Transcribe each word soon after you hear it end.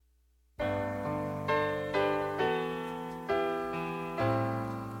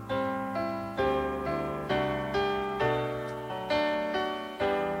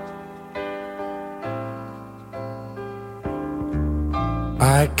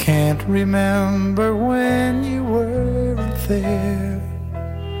I can't remember when you weren't there,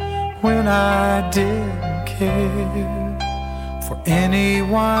 when I didn't care for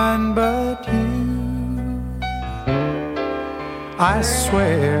anyone but you. I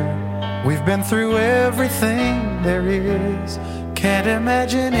swear we've been through everything there is. Can't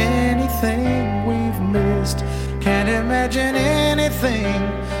imagine anything we've missed. Can't imagine anything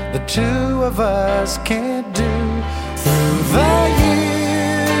the two of us can't do. Through the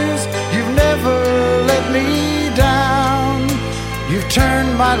years, you've never let me down. You've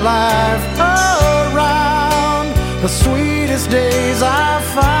turned my life around. The sweetest days I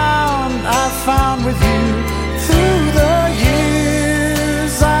found with you. Through the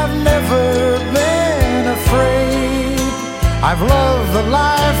years, I've never been afraid. I've loved the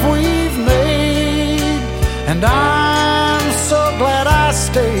life we've made, and I'm so glad I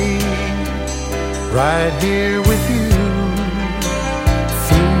stayed right here with you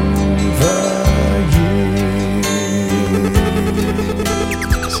through the years.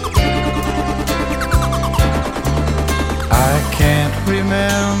 I can't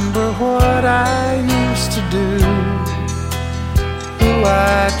remember what I used to do, who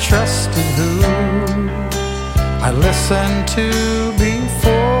I trusted, who I listened to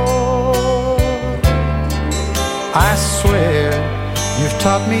before. I swear you've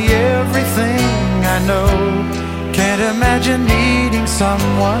taught me everything I know. Can't imagine needing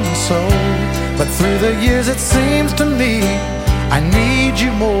someone so. But through the years it seems to me I need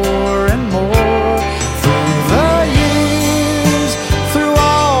you more and more. Through the years, through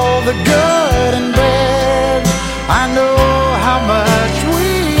all the good and bad, I know how much we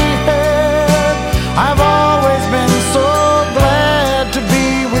had. I've always been so glad to be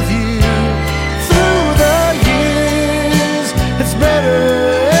with you. Through the years, it's better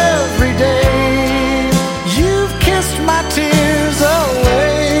every day. You've kissed my tears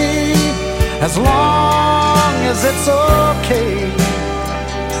away. As long as it's okay,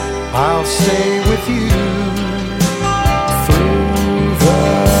 I'll stay with you through the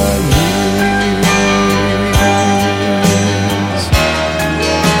years.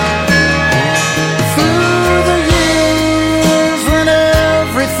 Through the years when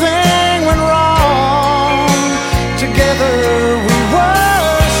everything went wrong, together we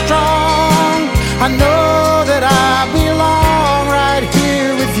were strong. I know that I belong right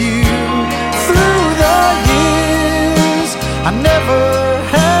here with you. Through the years, I never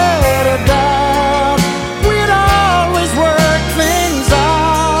had a doubt we'd always work things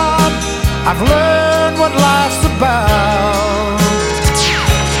out. I've learned what life's about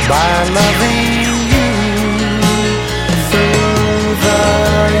by loving you through the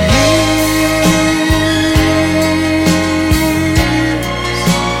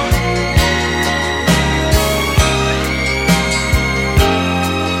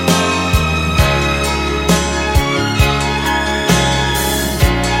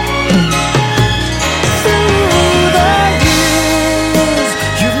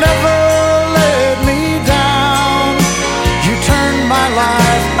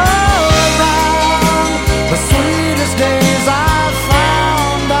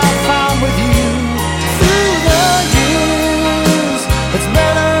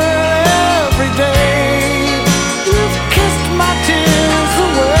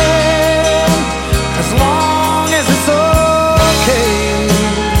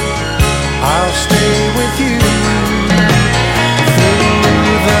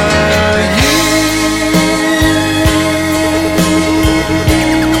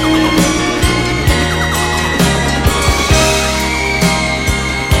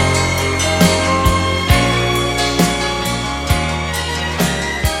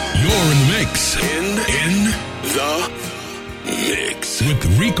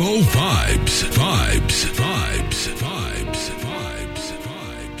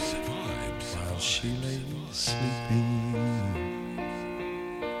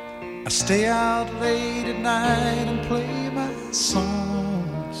stay out late at night and play my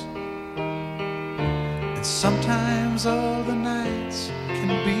songs. And sometimes all the nights can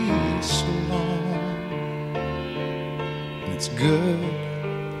be so long. And it's good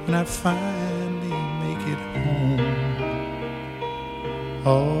when I finally make it home,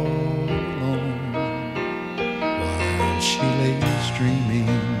 all alone, while she lays dreaming.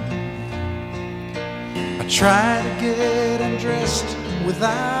 I try to get undressed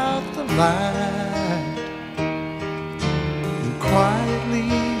without the light, and quietly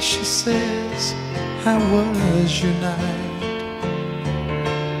she says, how was your night?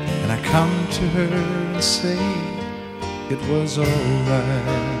 And I come to her and say, it was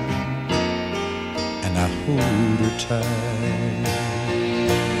alright, and I hold her tight.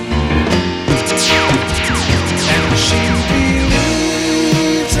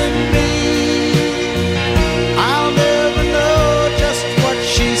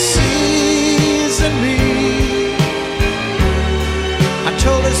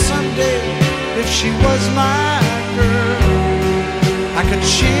 she was my girl, I could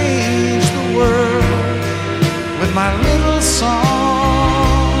change the world with my little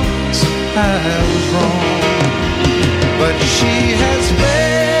songs. I was wrong, but she has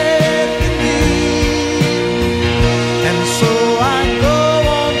faith in me, and so I go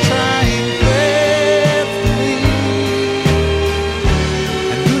on trying faithfully.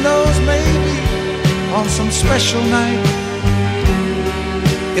 And who knows, maybe on some special night,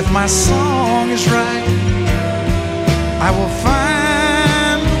 if my song is right, I will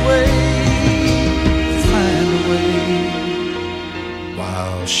find a way,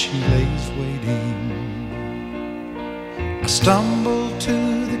 while she lays waiting. I stumble to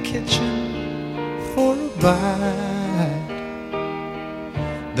the kitchen for a bite,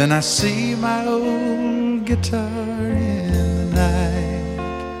 then I see my old guitar in the night,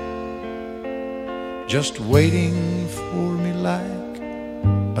 just waiting for me like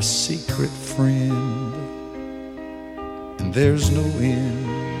a secret friend, and there's no end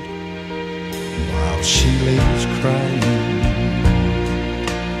while she lays crying.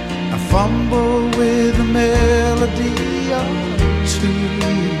 I fumble with a melody or two,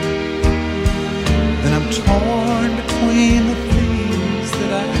 then I'm torn between the things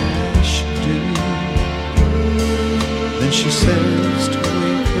that I should do. Then she says to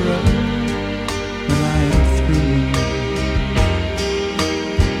wake her up when I am through.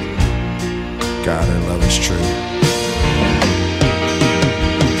 God, her love is true.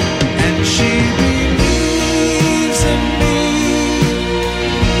 And she believes in me.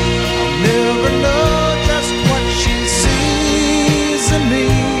 I'll never know just what she sees in me.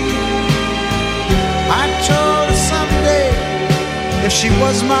 I told her someday, if she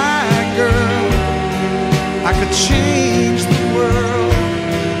was my girl, I could change the world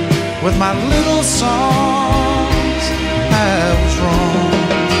with my little songs. I was wrong,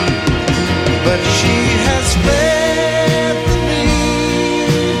 but she has faith in me,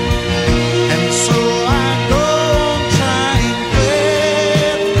 and so I go on trying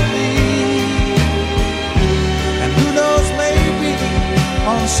faithfully. And who knows, maybe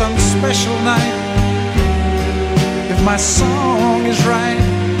on some special night, if my song is right,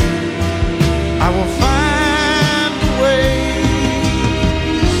 I will find a way.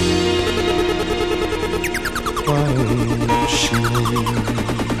 While she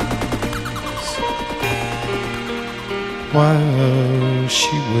waits, while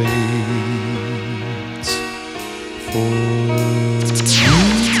she waits for you.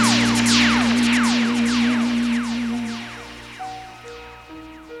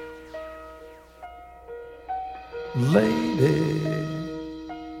 Lady,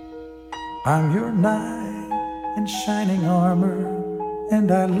 I'm your knight in shining armor,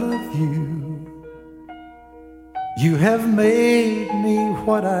 and I love you. You have made me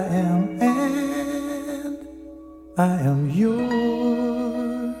what I am, and I am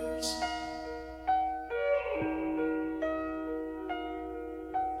yours.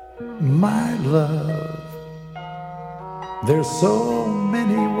 My love, there's so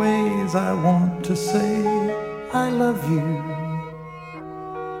many ways I want to say I love you.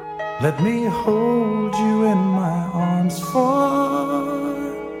 Let me hold you in my arms forevermore.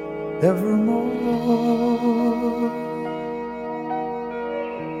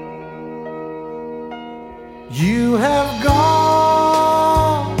 You have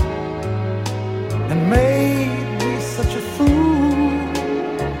gone and made me such a fool.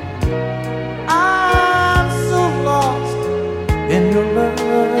 I'm so lost in your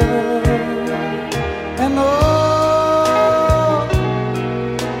love, and oh,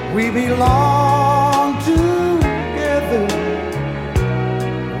 we belong together.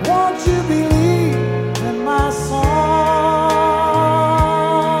 Won't you believe in my song?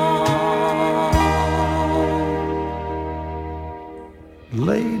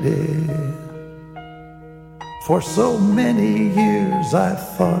 Lady, for so many years I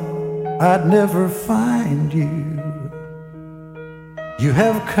thought I'd never find you. You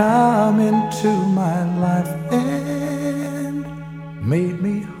have come into my life and made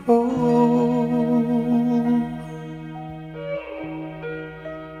me whole.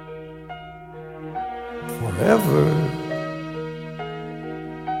 Forever,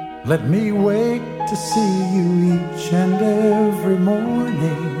 let me wake to see you each and every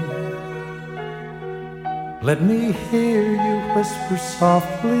morning. Let me hear you whisper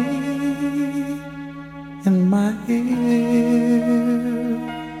softly in my ear.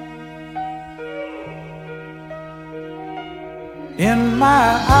 In my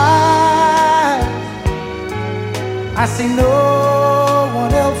eyes, I see no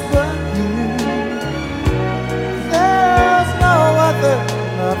one else but you. There's no other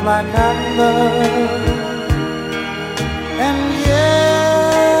love like I love. And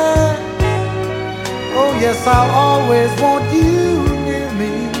yeah, oh yes, I'll always want you near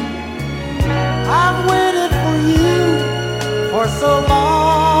me. I've waited for you for so long.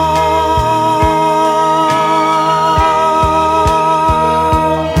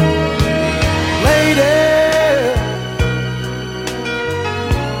 Lady,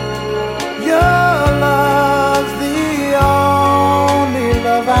 your love's the only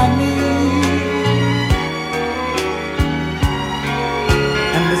love I need.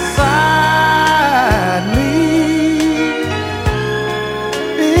 And beside me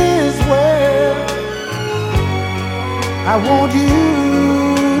is where I want you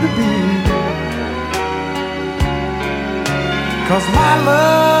to be. 'Cause my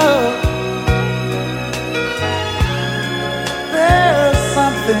love, there's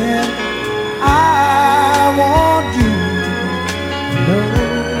something I want you to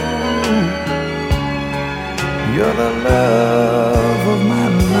know. You're the love of my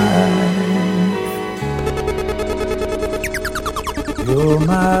life. You're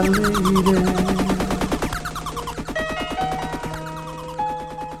my lady.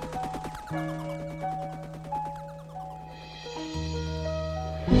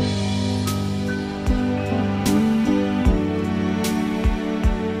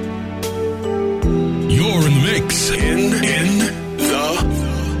 You're in the mix. In the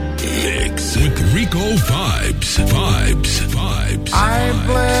mix with Rico Vibes. I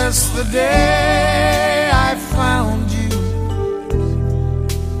bless the day I found you.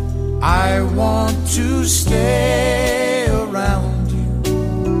 I want to stay around you,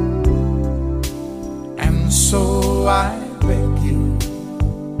 and so I beg you,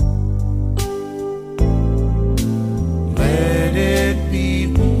 let it be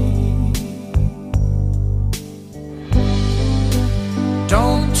me.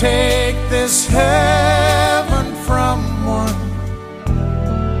 Don't take this heaven from one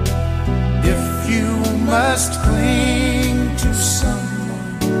if you must cling to someone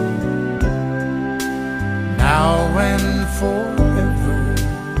now and forever.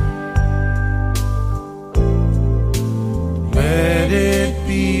 Let it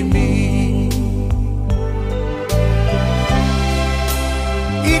be me.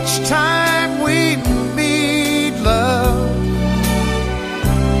 Each time we meet, love,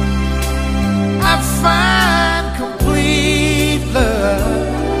 I find complete love.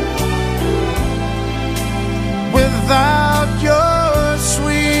 Without your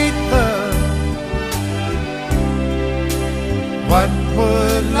sweet love, what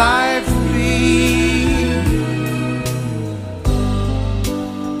would life be?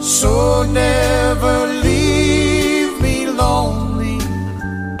 So never leave me lonely.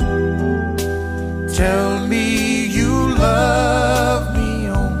 Tell me you love me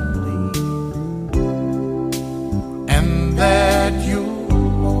only, and that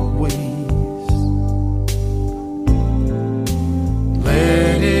you'll always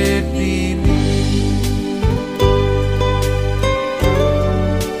let it be me.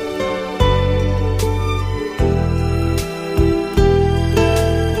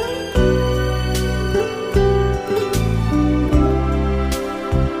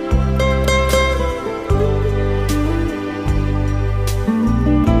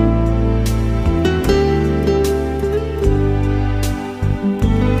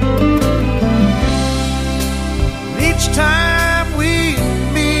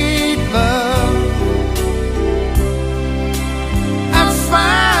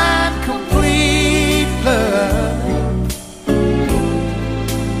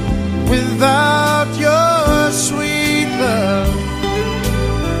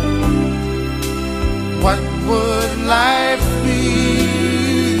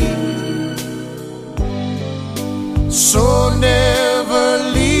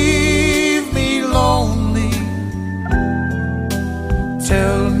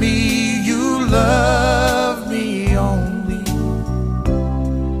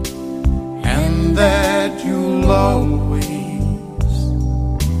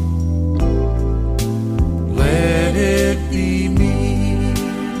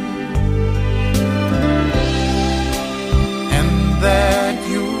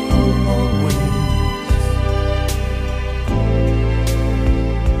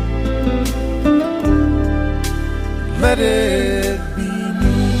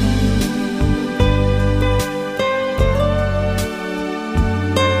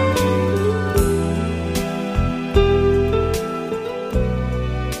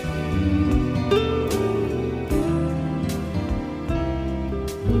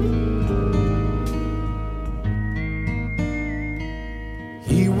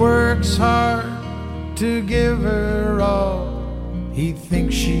 works hard to give her all he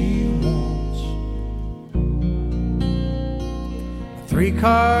thinks she wants. A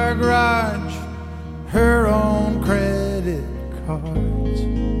 3-car garage, her own credit cards.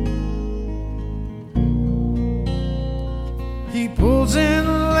 He pulls in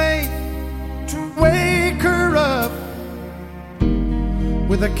late to wake her up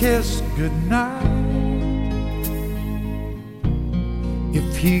with a kiss goodnight.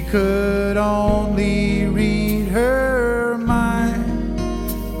 If he could only read her mind,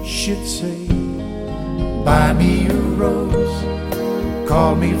 she'd say, buy me a rose,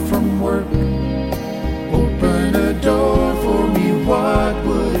 call me from work, open a door for me, what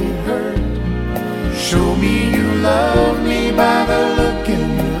would it hurt? Show me you love me by the look in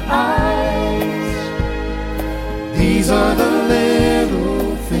your eyes. These are the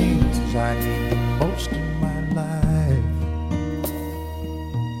little things I need the most in my life.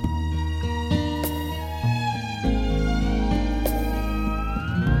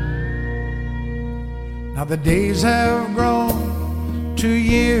 Now the days have grown to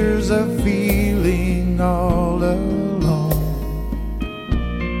years of feeling all alone.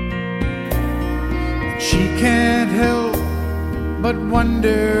 She can't help but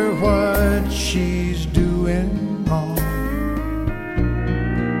wonder what she's doing wrong.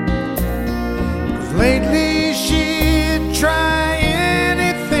 'Cause lately she'd try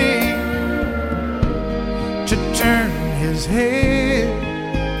anything to turn his head.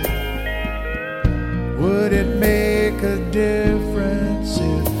 Would it make a difference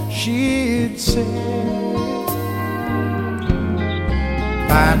if she'd say,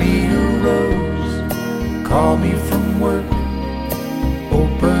 buy me a rose, call me from work,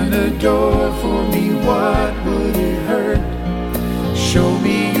 open a door for me, what would it hurt? Show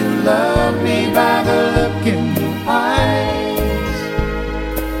me you love me by the look in your eyes.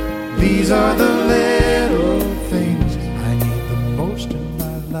 These are the little things I need the most in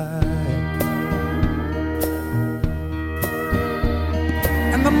my life.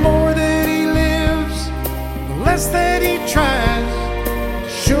 And the more that he lives, the less that he tries to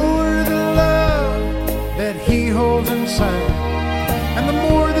show her the love that he holds inside. And the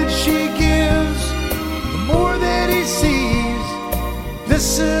more that she gives, the more that he sees. This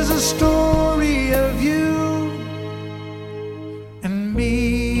is a story of you and me.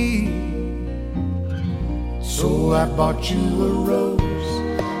 So I bought you a rose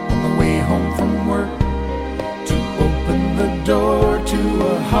on the way home from work, to open the door to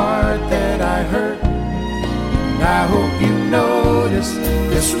a heart that I hurt. And I hope you notice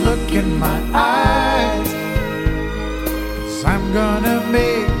this look in my eyes, 'cause I'm gonna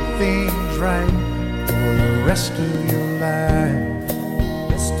make things right for the rest of your life.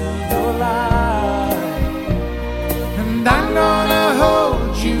 Rest of your life. And I'm gonna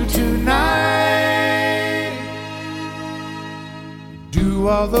hold you tonight. Do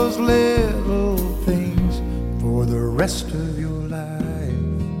all those little things for the rest of your life.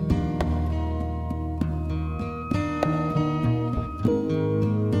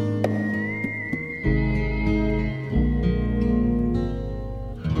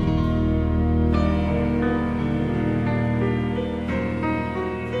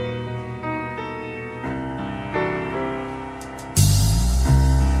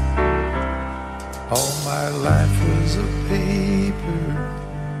 All my life was a paper,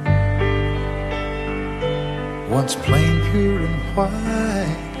 once plain, pure and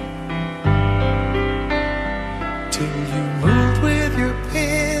white, till you moved with your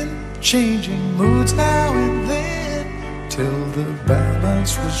pen, changing moods now and then, till the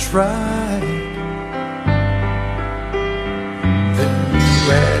balance was right. Then you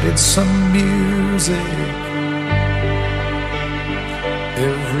added some music,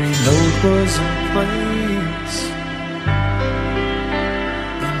 every note was in place,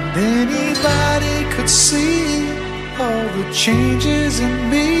 and anybody could see all the changes in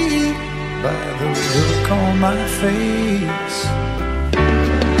me by the look on my face.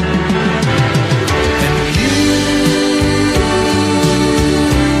 And you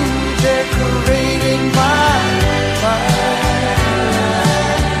decorating my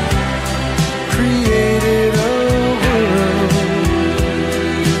life, created a world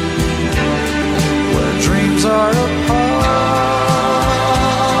where dreams are apart.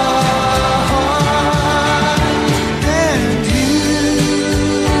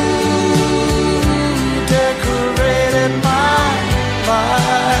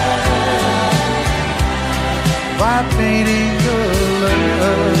 By painting your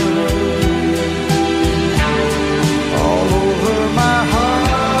love all over my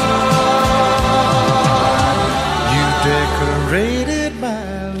heart, you decorated my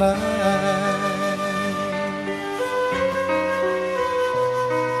life.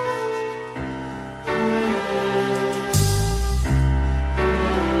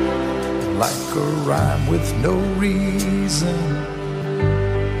 Like a rhyme with no reason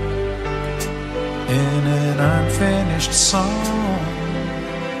in an unfinished song.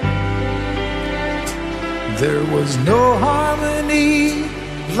 There was no harmony,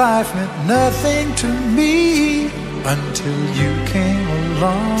 life meant nothing to me until you came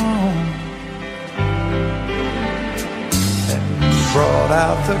along and brought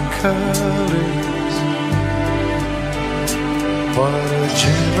out the colors. What a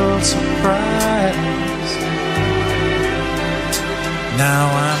gentle surprise. Now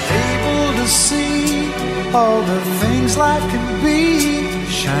I'm able to see all the things life can be,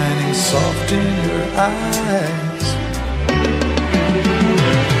 shining soft in your eyes.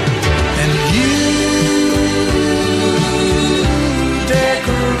 And you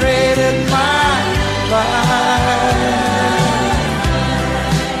decorated my life,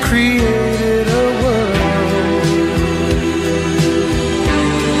 created a world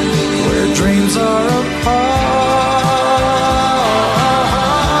where dreams are apart.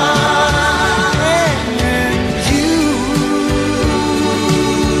 And you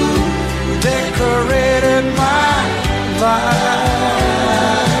decorated my life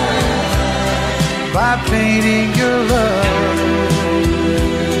by painting your love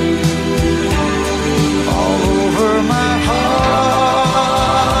all over my heart.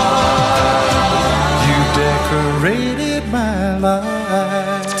 You decorated my life.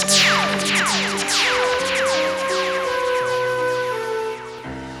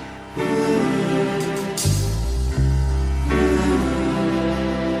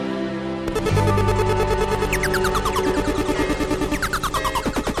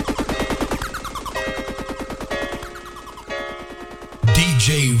 DJ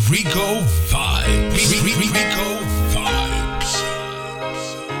Rico Vibes. Rico Vibes.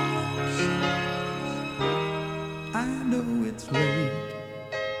 I know it's late.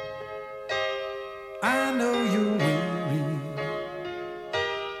 I know you're weary.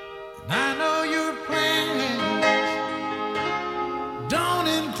 And I know your plans don't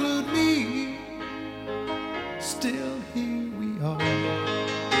include me. Still here we are,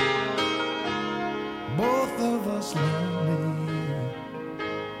 both of us lonely,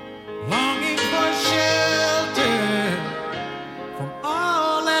 longing for shelter from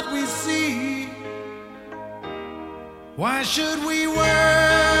all that we see. Why should we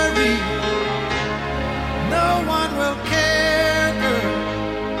worry? No one will care, girl.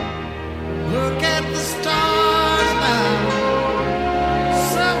 Look at the stars now,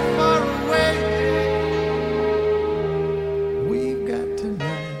 so far away. We've got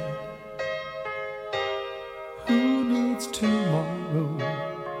tonight. Who needs tomorrow?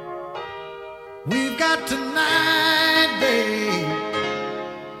 We've got tonight, babe.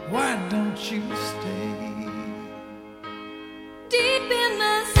 Why don't you stay? Deep in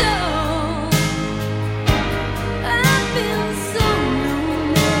my soul, I feel so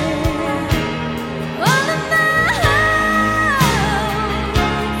lonely. All of my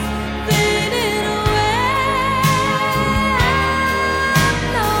hopes faded away. I'm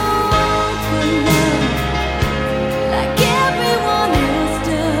long for love, like everyone else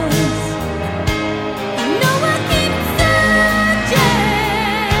does. I know I keep searching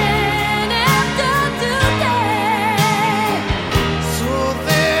after today. So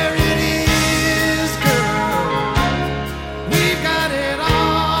there it is, girl. We've got it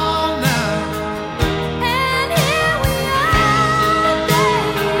all now. And here we are,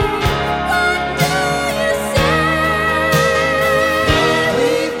 baby. What do you say?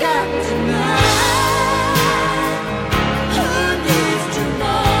 We've got tonight. Who needs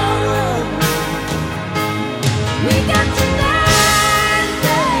tomorrow? We got tonight,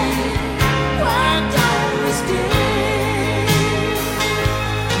 baby. Why don't we stay?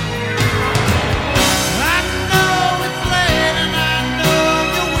 I know it's late and I know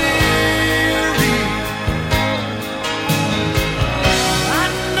you're weary. I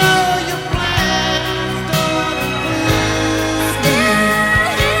know your plans don't include me.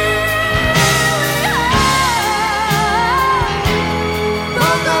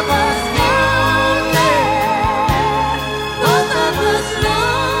 Both of us lonely. Both of us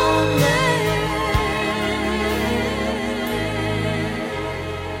lonely.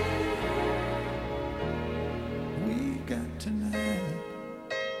 We've got tonight.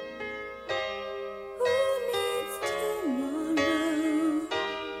 Who needs tomorrow?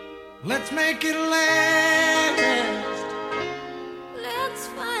 Let's make it last. Let's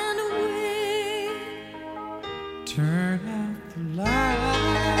find a way. Turn out the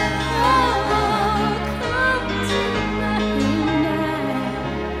light.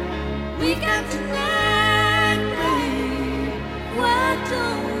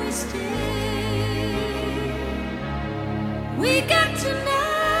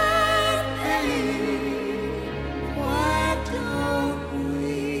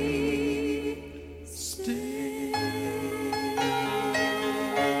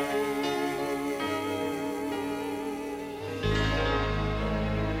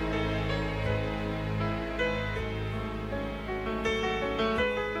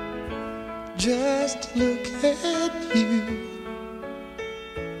 Just look at you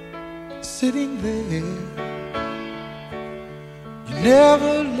sitting there. You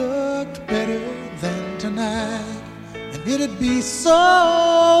never looked better than tonight, and it'd be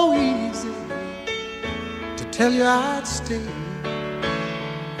so easy to tell you I'd stay,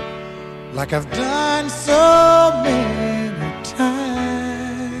 like I've done so many times.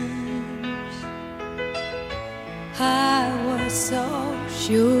 I was so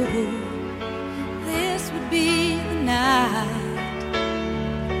sure this would be the night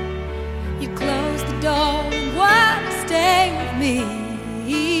you closed the door and wanted to stay with me,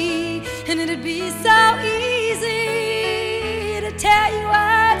 and it'd be so easy to tell you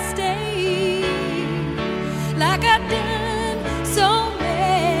I'd stay, like I've done so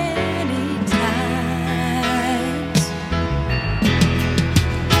many times.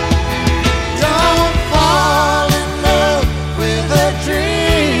 Don't fall in love with a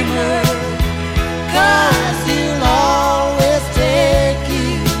dreamer, 'cause he'll always take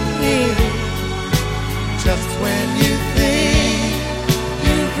you in just when you think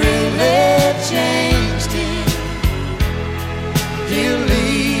you've really changed him. He'll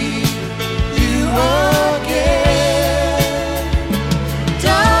leave you again.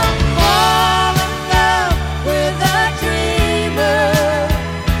 Don't fall in love with a dreamer,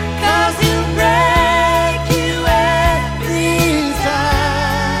 'cause he'll break you every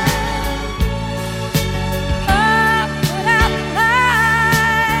time. Oh, put out the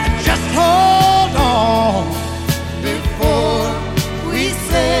light. Just hold on before we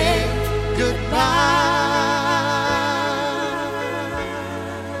say goodbye.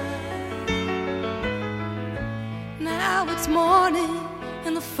 Now it's morning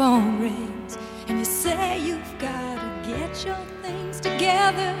and the phone rings, and you say you've gotta get your things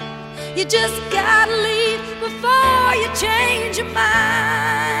together. You just gotta leave before you change your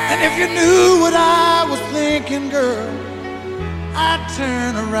mind. And if you knew what I was thinking, girl, I'd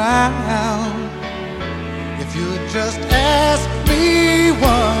turn around. If you'd just ask me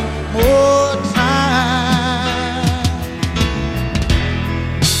one more time.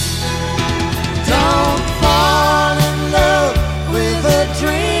 Don't fall in love with a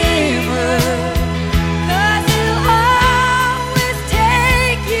dreamer, 'Cause he'll always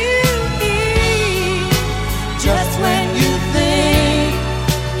take you in just when you think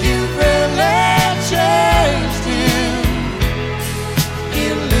you've really changed him.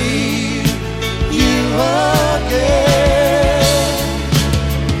 He'll leave you again.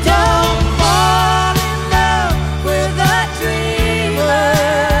 Don't fall in love with a dreamer,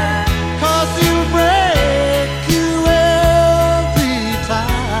 'cause he'll break you every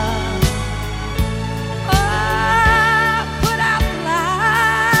time. Oh, put out the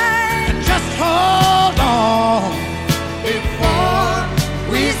light. And just hold on before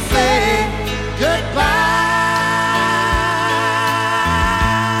we say goodbye.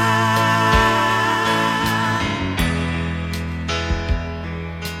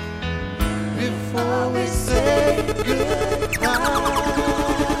 Before we say goodbye.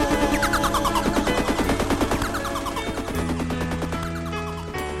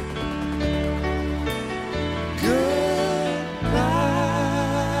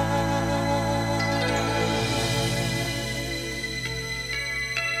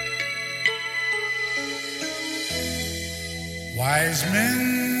 Wise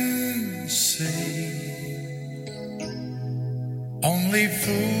men say only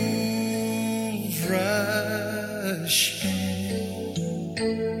fools rush in,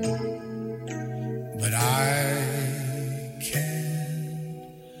 but I can't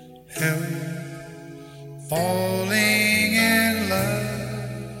help falling in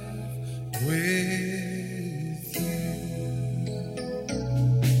love with you.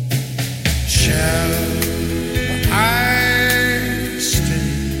 Shall I stay?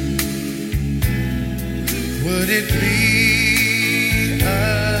 Would it be a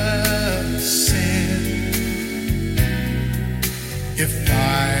sin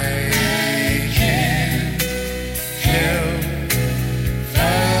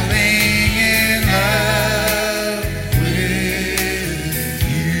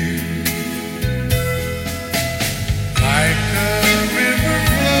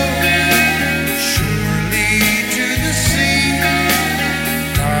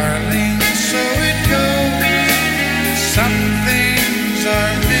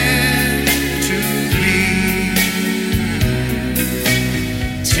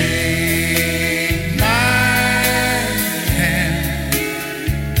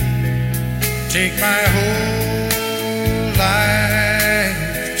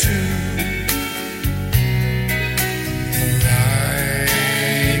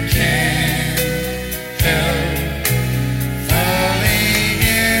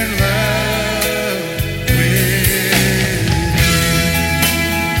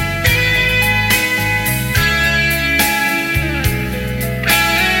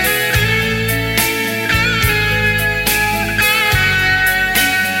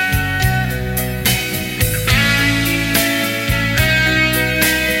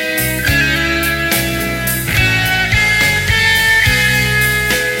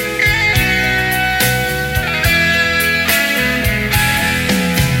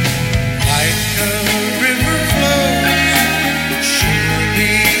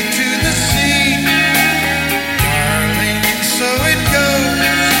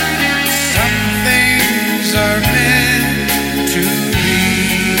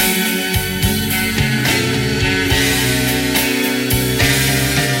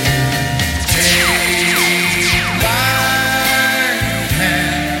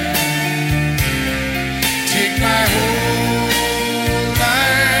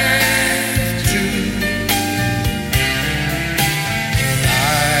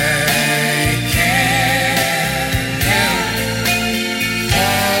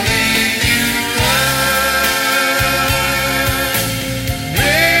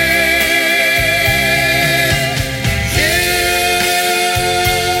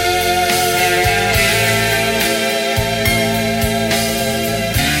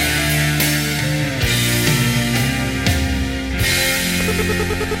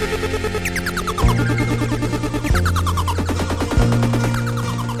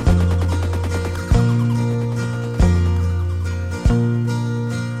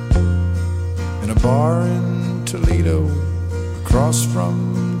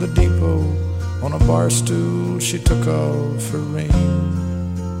she took off her ring.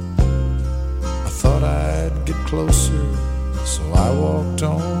 I thought I'd get closer, so I walked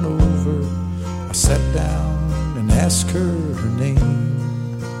on over. I sat down and asked her her name.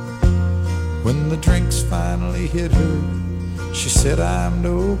 When the drinks finally hit her, she said, I'm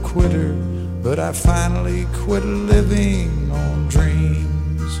no quitter, but I finally quit living on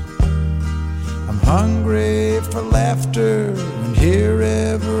dreams. I'm hungry for laughter, and here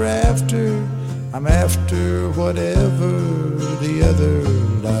ever after, I'm after whatever the other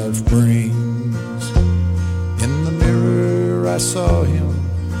life brings. In the mirror I saw him,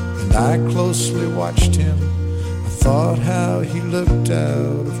 and I closely watched him. I thought how he looked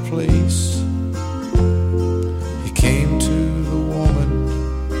out of place. He came to the woman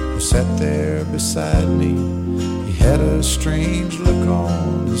who sat there beside me. He had a strange look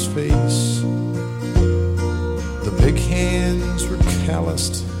on his face. The big hands were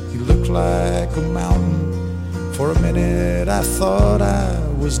calloused. He looked like a mountain. For a minute I thought I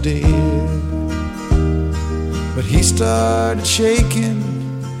was dead. But he started shaking.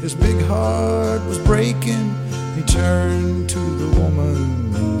 His big heart was breaking. He turned to the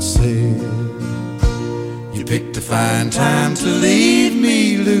woman and said, You picked a fine time to leave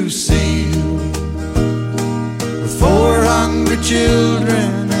me, Lucille, with 4 hungry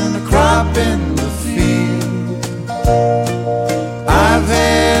children and a crop in the field. I've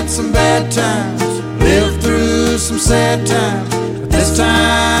had some bad times, lived through some sad times, but this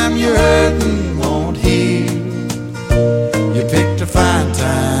time your hurting won't heal. You picked a fine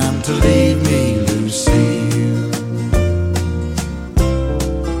time to leave me, Lucille.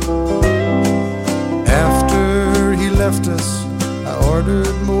 After he left us, I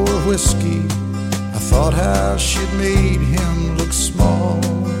ordered more whiskey. I thought how she'd made him look small.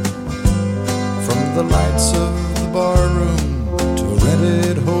 From the lights of the barroom to a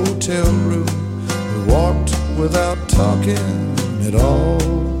rented hotel room, we walked without talking at all.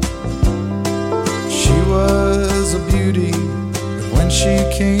 She was a beauty, but when she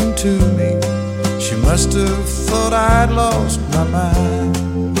came to me, she must have thought I'd lost my mind.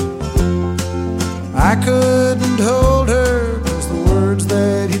 I couldn't hold her, 'cause the words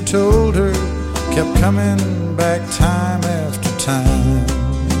that he told her kept coming back time after time.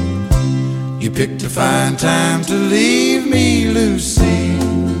 You picked a fine time to leave me,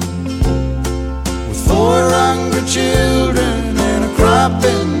 Lucille, with 4 hungry children and a crop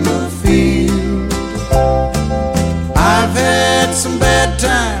in the field. I've had some bad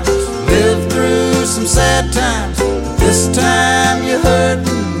times, lived through some sad times, but this time your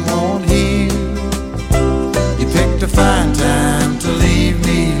hurting won't heal. You picked a fine time to leave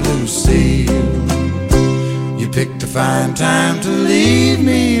me, Lucille. You picked a fine time to leave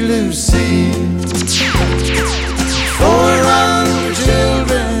me, Lucille. 4 hungry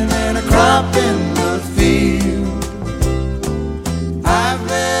children and a crop in the field. I've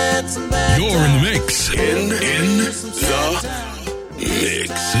had some bad You're in the mix. In the mix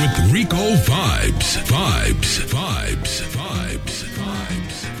with Rico Vibes.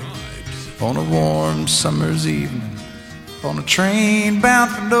 On a warm summer's evening, on a train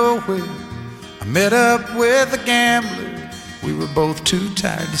bound for nowhere, I met up with a gambler. We were both too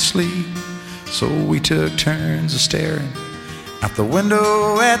tired to sleep, so we took turns of staring out the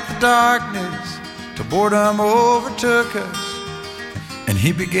window at the darkness till boredom overtook us, and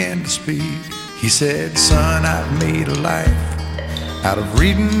he began to speak. He said, Son, I've made a life out of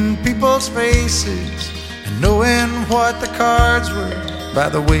reading people's faces and knowing what the cards were by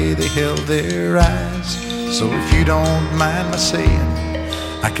the way they held their eyes. So if you don't mind my saying,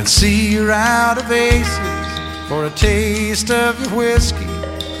 I can see you're out of aces. For a taste of your whiskey,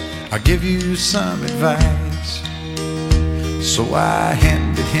 I'll give you some advice. So I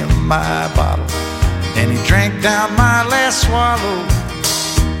handed him my bottle, and he drank down my last swallow.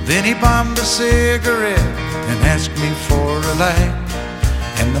 Then he bummed a cigarette and asked me for a light.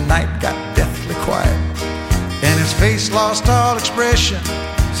 And the night got deathly quiet, and his face lost all expression.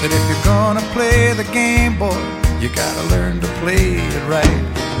 Said, if you're gonna play the game, boy, you gotta learn to play it right.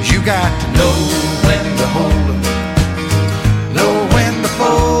 You got to know when to hold 'em, know when to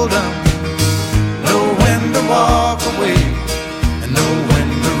fold 'em, know when to walk away, and know when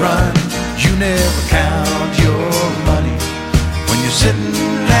to run. You never count your money when you're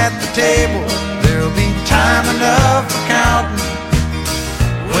sitting at the table. There'll be time enough for counting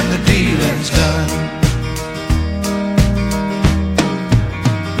when the dealing's done.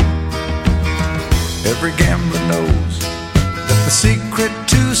 Every gambler knows that the secret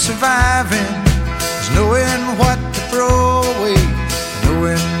to surviving is knowing what to throw away,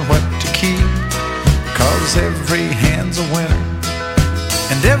 knowing what to keep. 'Cause every hand's a winner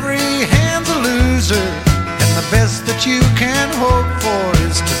and every hand's a loser, and the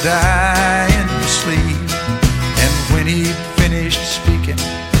die in your sleep. And when he finished speaking,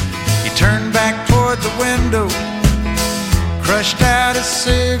 he turned back toward the window, crushed out a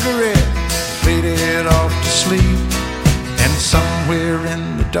cigarette, faded off to sleep. And somewhere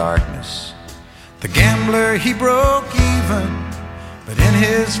in the darkness, the gambler, he broke even. But in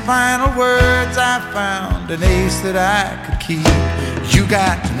his final words, I found an ace that I could keep. You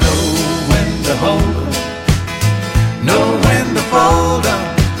got to know when to hold 'em, know when to fold 'em,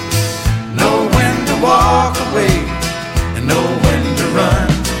 know when to walk away, and know when to run.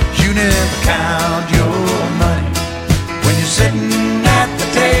 You never count your money when you're sitting at the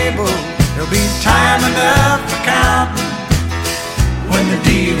table. There'll be time enough for counting when the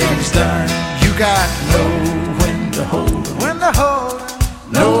dealing's done. You got to know when to hold 'em, when to hold 'em,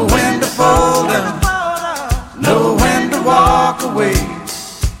 know when to fold 'em, know when to walk away,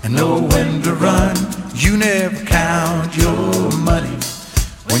 and know when to run. You never count your money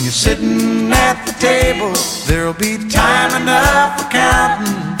when you're sitting at the table. There'll be time enough for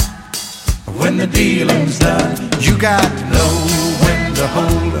counting when the dealing's done. You got to know when to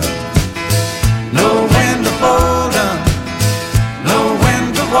hold 'em, know when to fold 'em, know when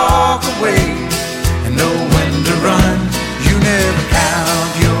to walk away, and know when to run. You never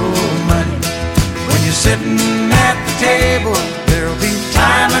count your money when you're sitting at the table. There'll be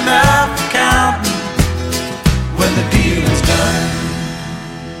time enough for counting when the deal is done.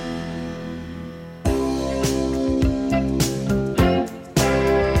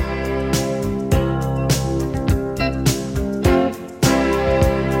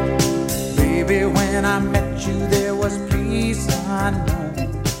 Baby, when I met you, there was peace unknown.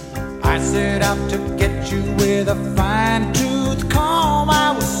 I set out to get you with a fine-tooth comb.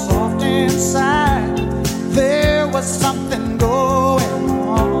 I was soft inside. There was something going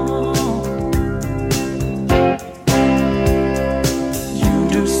on. You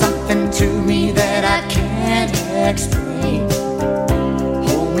do something to me that I can't explain.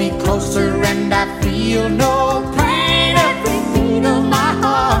 Hold me closer and I feel no pain. Every beat of my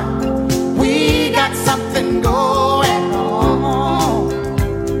heart, we got something going on.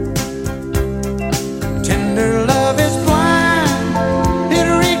 Tender love is blind, it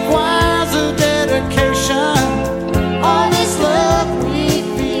requires a dedication. All this love we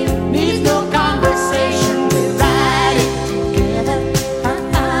feel needs no conversation. We ride it together,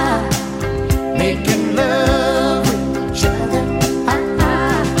 making love with each other.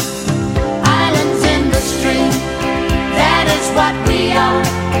 Islands in the stream.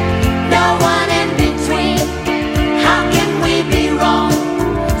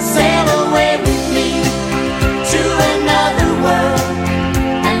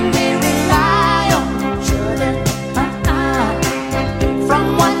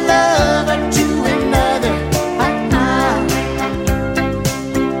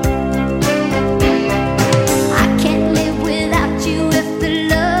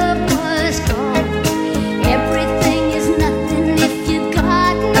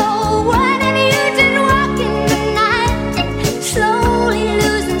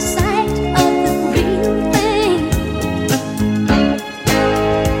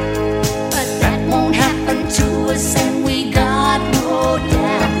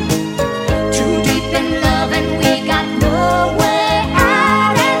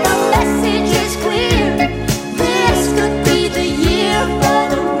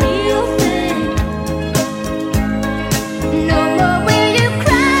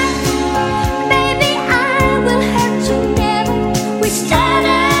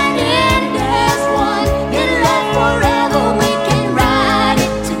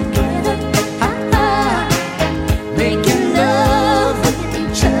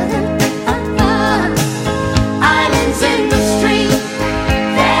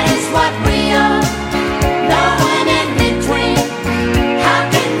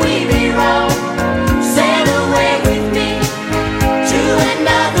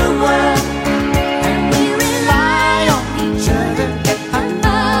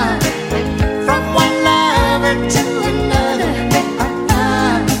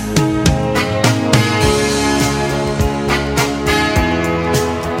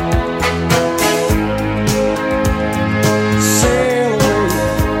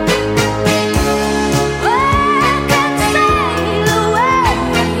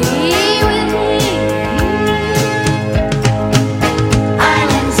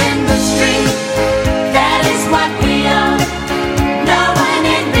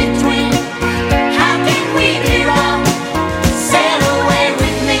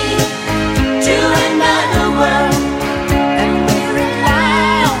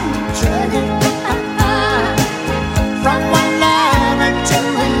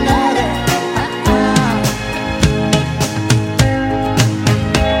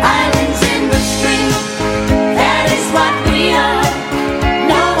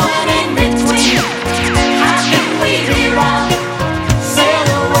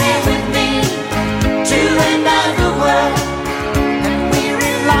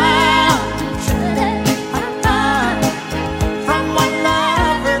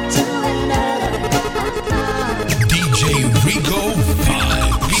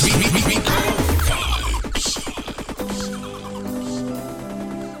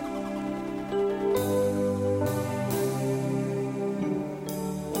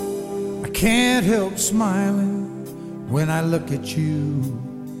 help smiling when I look at you.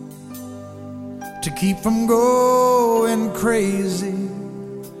 To keep from going crazy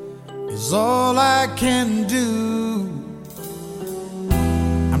is all I can do.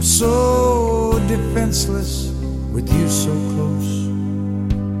 I'm so defenseless with you so close.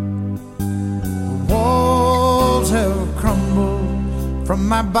 The walls have crumbled from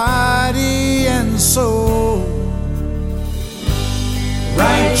my body and soul.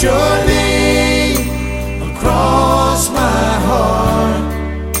 Write your name across my heart.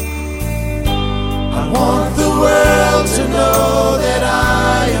 I want the world to know that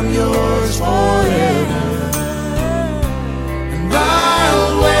I am yours forever, and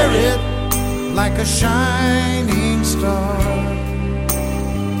I'll wear it like a shining star.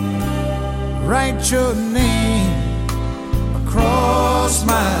 Write your name across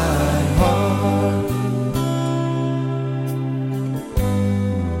my heart.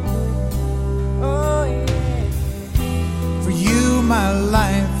 Oh yeah. For you my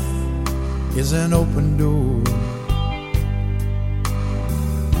life is an open door.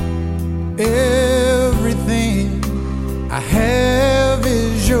 Everything I have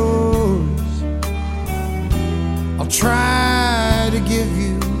is yours. I'll try to give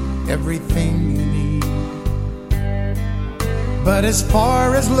you everything you need, but as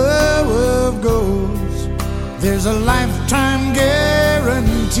far as love goes, there's a lifetime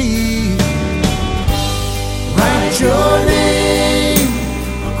guarantee. Write your name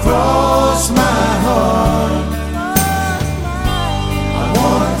across my heart. I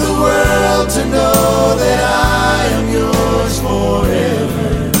want the world to know that I am yours forever,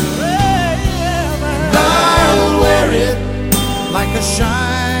 and I'll wear it like a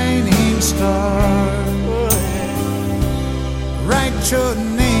shining star. Write your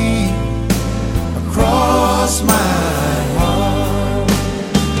name across my heart.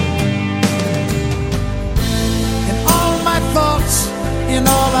 And all my thoughts, in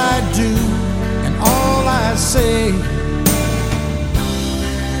all I do and all I say,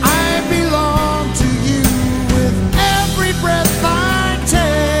 I belong to you with every breath I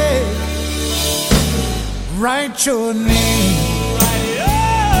take. Write your name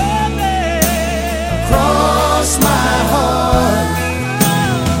across my heart.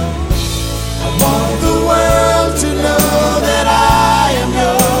 I want the world to know that I am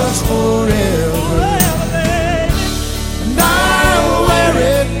yours forever, and I'll wear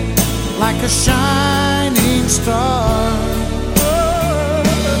it like a shining star.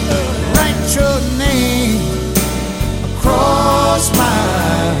 Write your name across my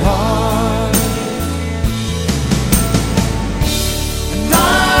heart, and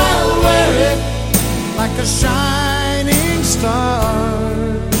I'll wear it like a shining star.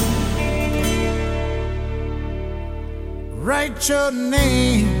 Write your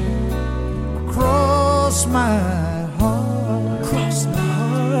name across my